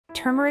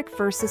Turmeric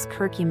versus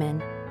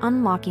curcumin,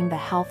 unlocking the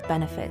health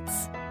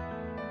benefits.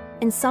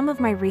 In some of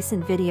my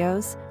recent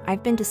videos,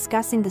 I've been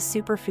discussing the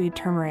superfood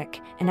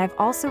turmeric, and I've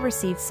also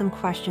received some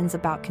questions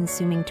about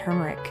consuming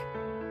turmeric.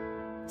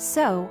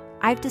 So,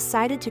 I've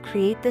decided to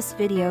create this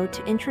video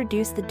to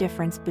introduce the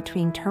difference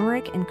between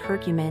turmeric and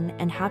curcumin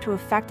and how to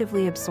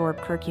effectively absorb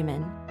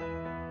curcumin.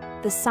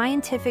 The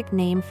scientific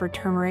name for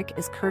turmeric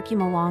is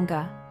curcuma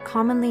longa,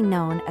 commonly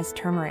known as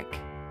turmeric.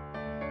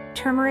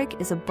 Turmeric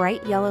is a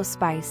bright yellow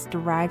spice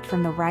derived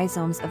from the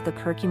rhizomes of the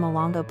curcuma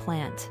longa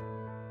plant.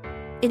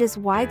 It is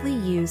widely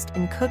used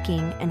in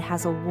cooking and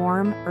has a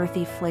warm,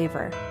 earthy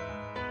flavor.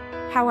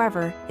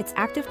 However, its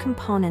active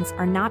components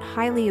are not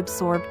highly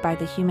absorbed by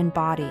the human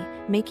body,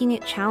 making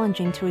it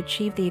challenging to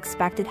achieve the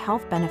expected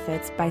health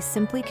benefits by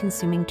simply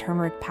consuming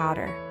turmeric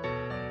powder.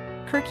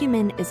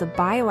 Curcumin is a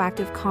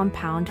bioactive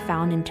compound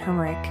found in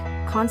turmeric,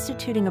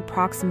 constituting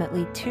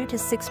approximately 2 to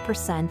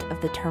 6%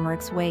 of the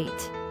turmeric's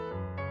weight.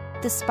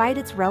 Despite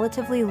its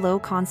relatively low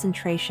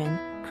concentration,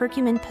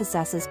 curcumin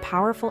possesses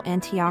powerful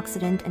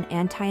antioxidant and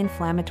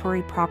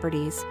anti-inflammatory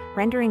properties,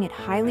 rendering it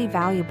highly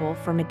valuable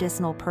for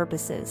medicinal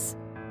purposes.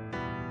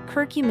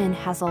 Curcumin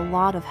has a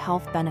lot of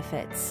health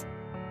benefits.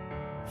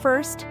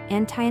 First,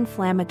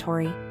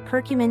 anti-inflammatory.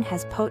 Curcumin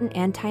has potent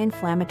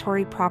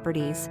anti-inflammatory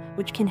properties,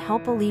 which can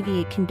help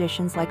alleviate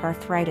conditions like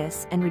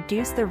arthritis and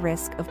reduce the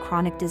risk of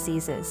chronic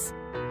diseases.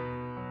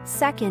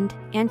 Second,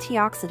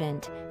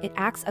 antioxidant. It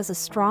acts as a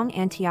strong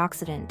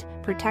antioxidant,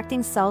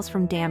 protecting cells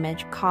from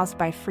damage caused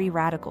by free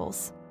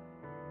radicals.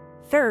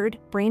 Third,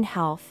 brain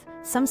health.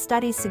 Some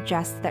studies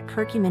suggest that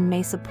curcumin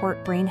may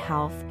support brain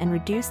health and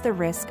reduce the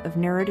risk of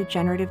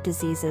neurodegenerative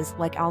diseases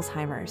like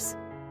Alzheimer's.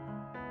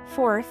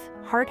 Fourth,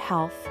 heart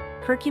health.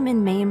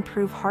 Curcumin may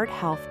improve heart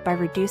health by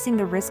reducing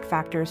the risk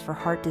factors for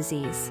heart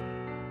disease.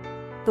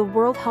 The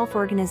World Health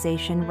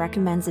Organization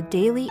recommends a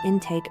daily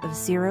intake of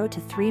 0 to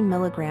 3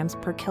 milligrams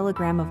per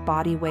kilogram of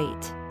body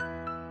weight.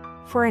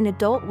 For an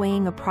adult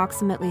weighing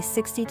approximately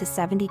 60 to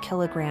 70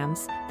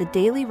 kilograms, the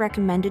daily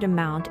recommended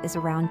amount is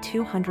around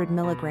 200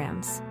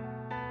 milligrams.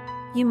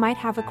 You might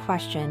have a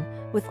question: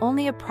 with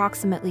only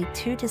approximately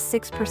 2 to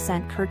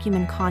 6%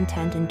 curcumin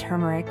content in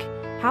turmeric,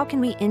 how can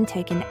we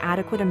intake an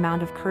adequate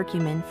amount of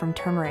curcumin from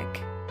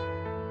turmeric?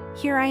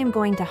 Here I am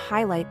going to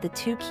highlight the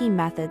 2 key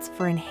methods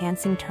for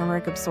enhancing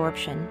turmeric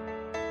absorption.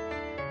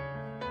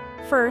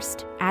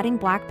 First, adding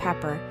black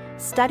pepper.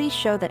 Studies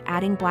show that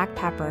adding black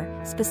pepper,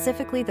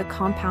 specifically the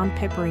compound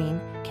piperine,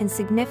 can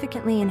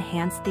significantly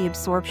enhance the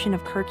absorption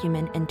of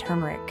curcumin in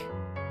turmeric.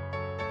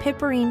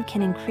 Piperine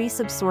can increase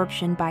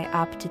absorption by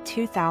up to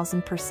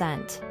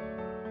 2,000%.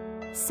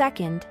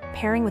 Second,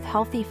 pairing with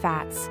healthy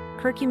fats.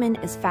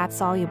 Curcumin is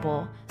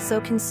fat-soluble,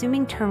 so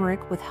consuming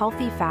turmeric with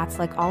healthy fats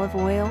like olive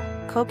oil,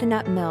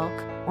 coconut milk,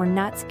 or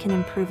nuts can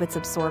improve its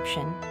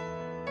absorption.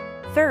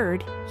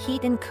 Third,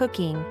 heat and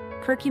cooking.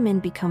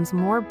 Curcumin becomes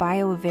more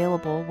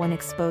bioavailable when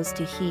exposed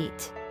to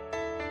heat.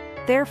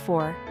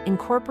 Therefore,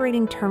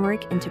 incorporating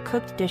turmeric into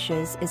cooked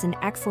dishes is an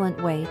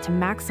excellent way to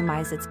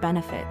maximize its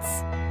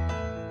benefits.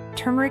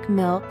 Turmeric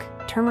milk,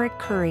 turmeric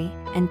curry,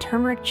 and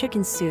turmeric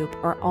chicken soup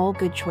are all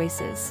good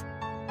choices.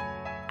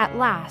 At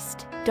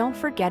last, don't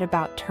forget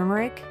about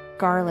turmeric,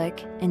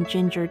 garlic, and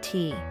ginger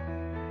tea.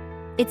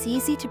 It's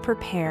easy to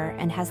prepare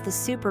and has the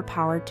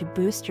superpower to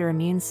boost your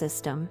immune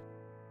system.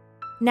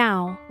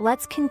 Now,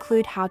 let's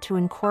conclude how to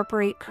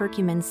incorporate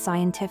curcumin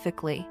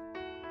scientifically.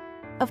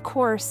 Of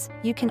course,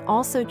 you can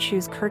also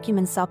choose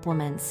curcumin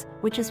supplements,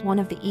 which is one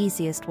of the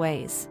easiest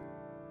ways.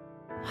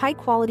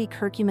 High-quality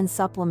curcumin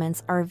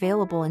supplements are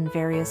available in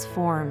various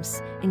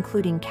forms,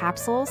 including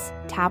capsules,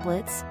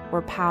 tablets,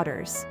 or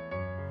powders.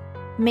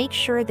 Make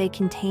sure they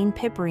contain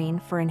piperine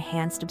for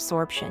enhanced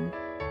absorption.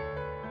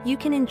 You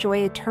can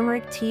enjoy a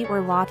turmeric tea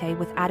or latte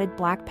with added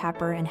black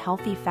pepper and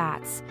healthy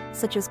fats,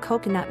 such as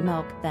coconut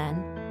milk,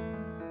 then.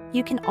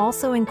 You can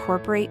also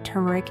incorporate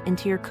turmeric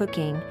into your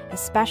cooking,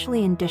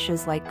 especially in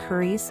dishes like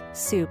curries,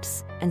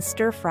 soups, and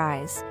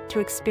stir-fries,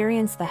 to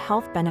experience the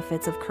health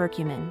benefits of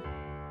curcumin.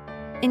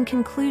 In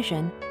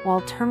conclusion,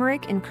 while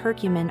turmeric and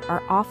curcumin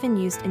are often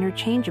used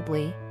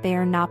interchangeably, they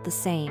are not the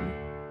same.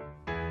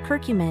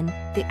 Curcumin,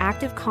 the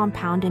active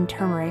compound in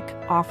turmeric,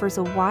 offers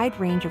a wide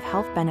range of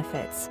health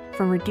benefits,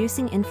 from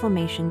reducing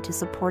inflammation to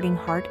supporting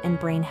heart and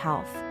brain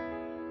health.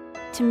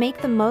 To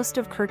make the most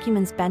of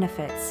curcumin's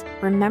benefits,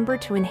 remember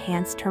to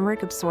enhance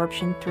turmeric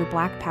absorption through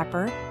black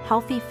pepper,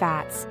 healthy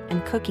fats,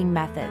 and cooking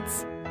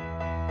methods.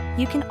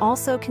 You can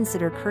also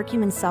consider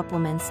curcumin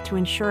supplements to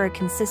ensure a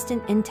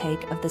consistent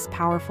intake of this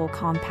powerful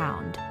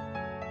compound.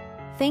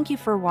 Thank you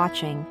for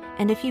watching,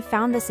 and if you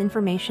found this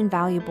information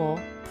valuable,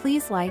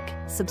 please like,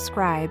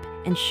 subscribe,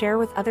 and share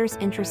with others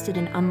interested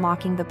in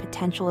unlocking the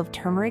potential of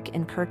turmeric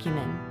and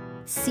curcumin.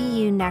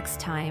 See you next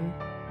time.